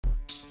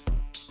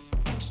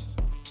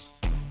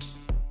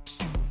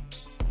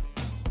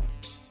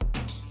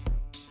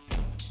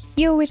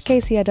You're with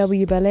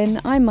KCRW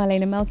Berlin, I'm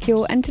Marlene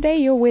Melchior, and today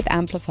you're with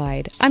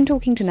Amplified. I'm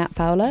talking to Nat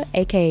Fowler,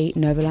 aka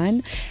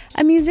Novoline,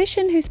 a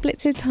musician who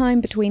splits his time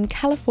between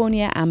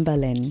California and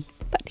Berlin.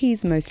 But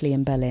he's mostly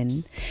in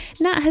Berlin.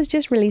 Nat has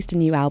just released a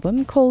new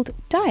album called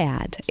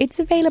Dyad. It's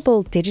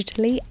available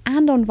digitally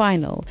and on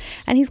vinyl,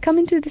 and he's come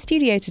into the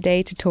studio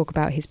today to talk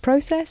about his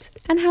process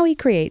and how he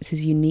creates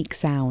his unique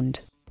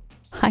sound.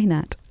 Hi,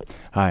 Nat.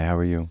 Hi, how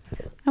are you?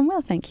 I'm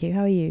well, thank you.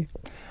 How are you?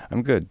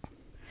 I'm good.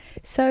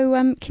 So,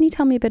 can you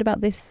tell me a bit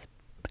about this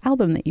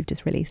album that you've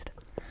just released?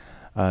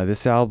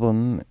 This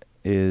album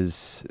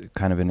is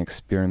kind of an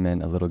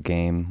experiment, a little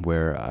game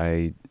where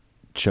I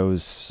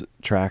chose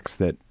tracks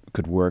that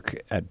could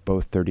work at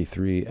both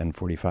 33 and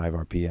 45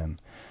 RPM.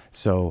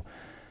 So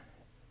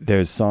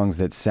there's songs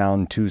that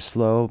sound too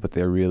slow, but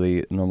they're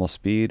really normal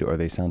speed, or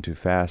they sound too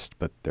fast,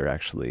 but they're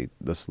actually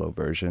the slow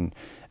version.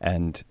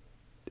 And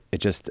it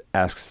just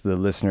asks the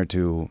listener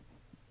to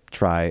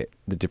try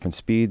the different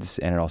speeds,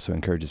 and it also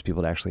encourages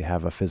people to actually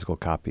have a physical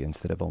copy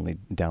instead of only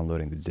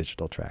downloading the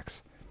digital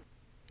tracks.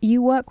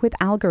 You work with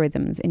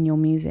algorithms in your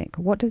music.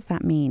 What does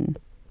that mean?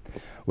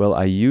 Well,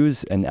 I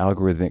use an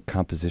algorithmic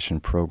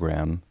composition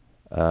program,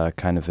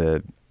 kind of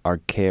a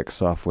archaic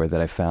software that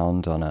I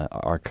found on an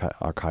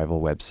archival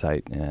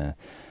website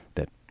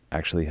that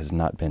actually has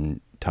not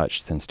been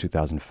touched since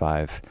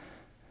 2005.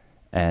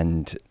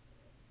 And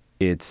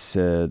it's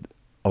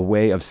a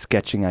way of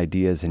sketching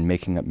ideas and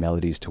making up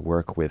melodies to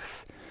work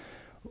with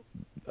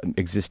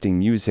existing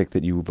music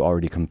that you've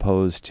already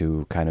composed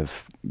to kind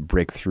of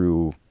break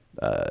through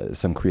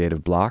some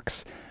creative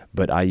blocks.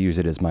 But I use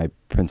it as my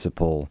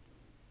principal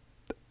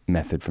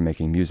method for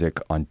making music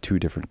on two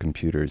different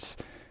computers,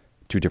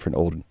 two different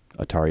old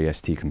Atari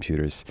ST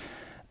computers.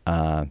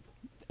 And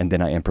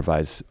then I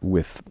improvise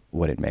with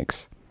what it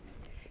makes.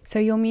 So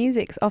your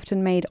music's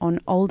often made on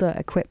older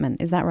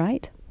equipment, is that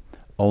right?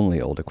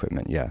 Only old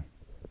equipment, yeah.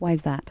 Why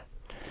is that?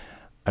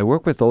 I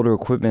work with older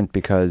equipment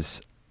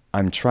because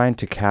I'm trying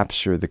to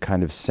capture the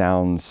kind of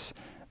sounds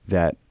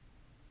that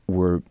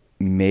were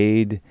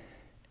made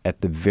at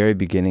the very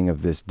beginning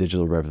of this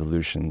digital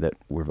revolution that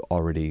we've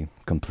already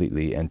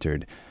completely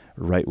entered,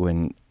 right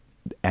when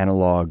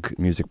analog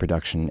music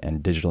production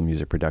and digital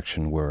music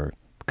production were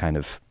kind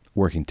of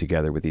working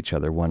together with each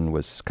other. One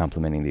was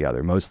complementing the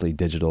other. Mostly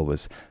digital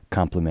was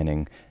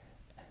complementing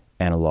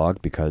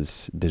analog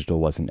because digital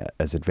wasn't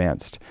as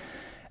advanced.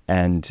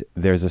 And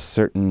there's a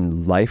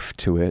certain life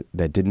to it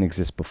that didn't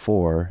exist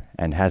before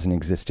and hasn't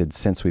existed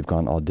since we've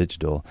gone all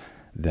digital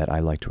that I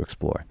like to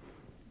explore.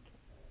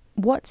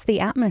 What's the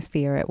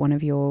atmosphere at one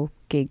of your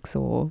gigs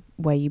or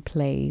where you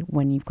play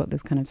when you've got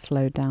this kind of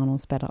slowed down or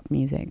sped up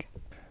music?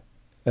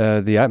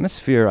 The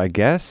atmosphere, I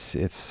guess,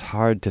 it's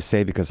hard to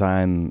say because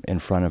I'm in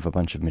front of a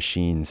bunch of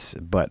machines,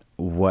 but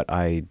what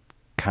I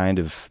kind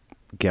of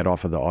get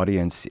off of the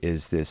audience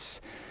is this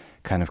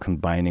kind of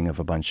combining of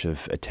a bunch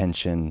of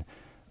attention.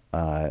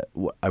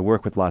 I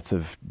work with lots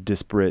of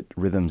disparate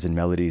rhythms and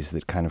melodies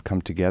that kind of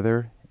come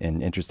together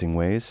in interesting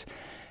ways,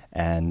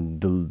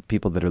 and the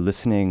people that are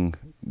listening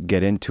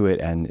get into it,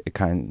 and it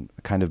kind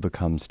of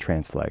becomes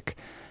trance-like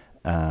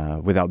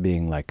without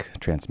being like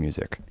trance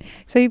music.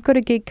 So you've got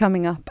a gig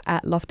coming up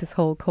at Loftus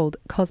Hall called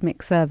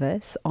Cosmic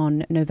Service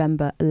on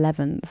November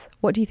 11th.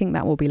 What do you think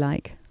that will be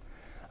like?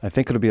 I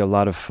think it'll be a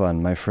lot of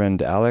fun. My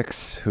friend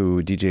Alex,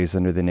 who DJs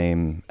under the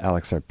name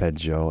Alex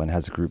Arpeggio and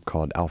has a group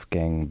called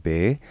Aufgang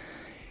B,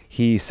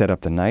 he set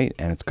up the night,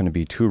 and it's going to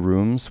be 2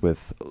 rooms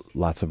with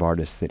lots of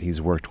artists that he's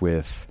worked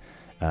with,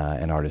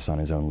 and artists on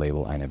his own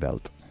label, Eine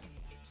Welt.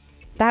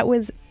 That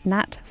was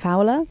Nat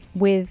Fowler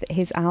with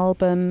his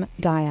album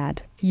Dyad.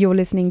 You're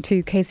listening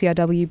to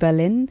KCRW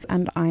Berlin,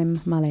 and I'm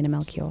Marlene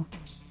Melchior.